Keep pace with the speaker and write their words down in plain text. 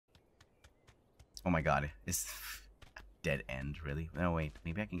Oh my god, it's a dead end, really? No, wait,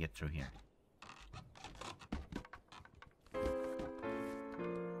 maybe I can get through here.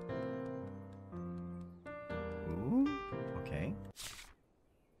 Ooh, okay.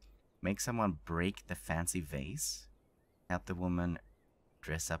 Make someone break the fancy vase. Help the woman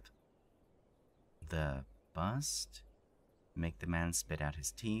dress up the bust. Make the man spit out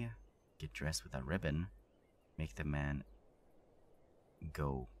his tea. Get dressed with a ribbon. Make the man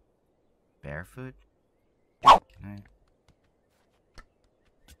go barefoot. Can I?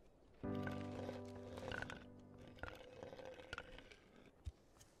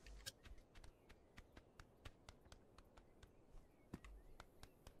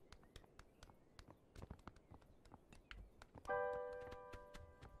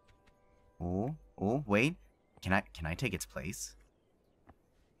 Oh, wait. Can I take its place?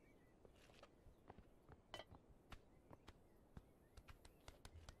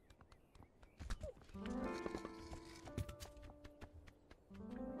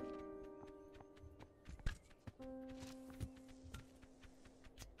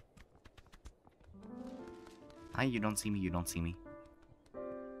 Hi, you don't see me, you don't see me.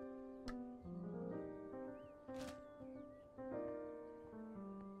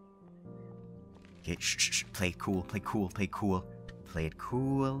 Okay, shh, play it cool, play cool, play cool. Play it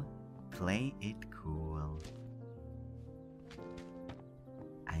cool, play it cool.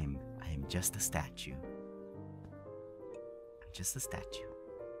 I'm just a statue. I'm just a statue.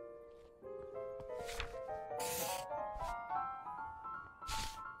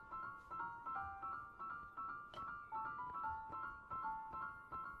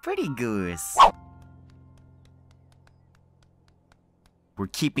 Pretty goose. We're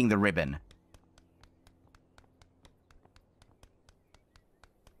keeping the ribbon.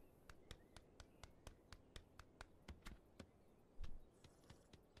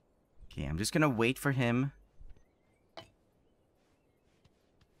 Okay, I'm just gonna wait for him to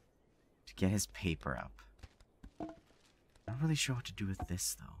get his paper up. Not really sure what to do with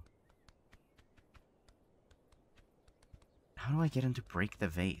this, though. How do I get him to break the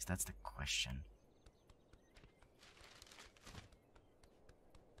vase? That's the question.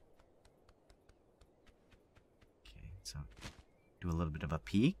 Okay, so do a little bit of a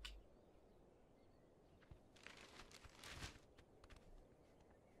peek.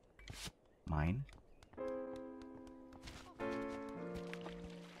 Mine.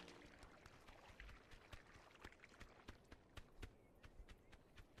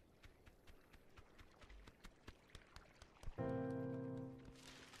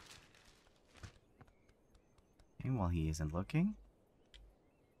 And while he isn't looking.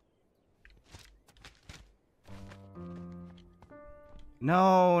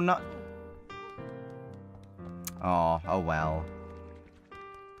 No, not. Oh well.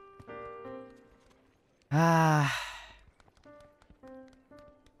 Ah.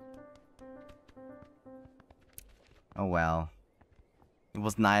 Oh well. It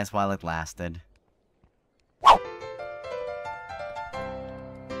was nice while it lasted.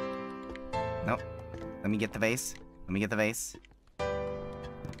 Nope. Let me get the vase. Let me get the vase.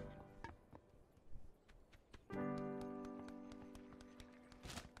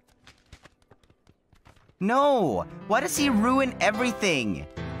 No! Why does he ruin everything?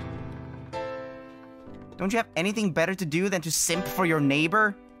 Don't you have anything better to do than to simp for your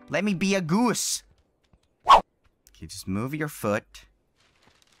neighbor? Let me be a goose. Okay, just move your foot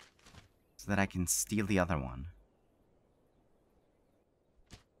so that I can steal the other one.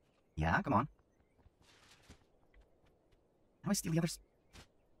 Yeah, come on. How do I steal the others?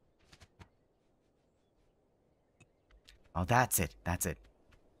 Oh, that's it. That's it.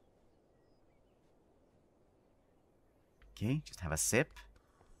 Okay, just have a sip.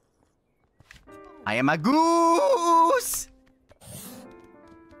 I am a goose!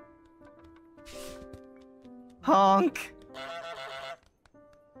 Honk!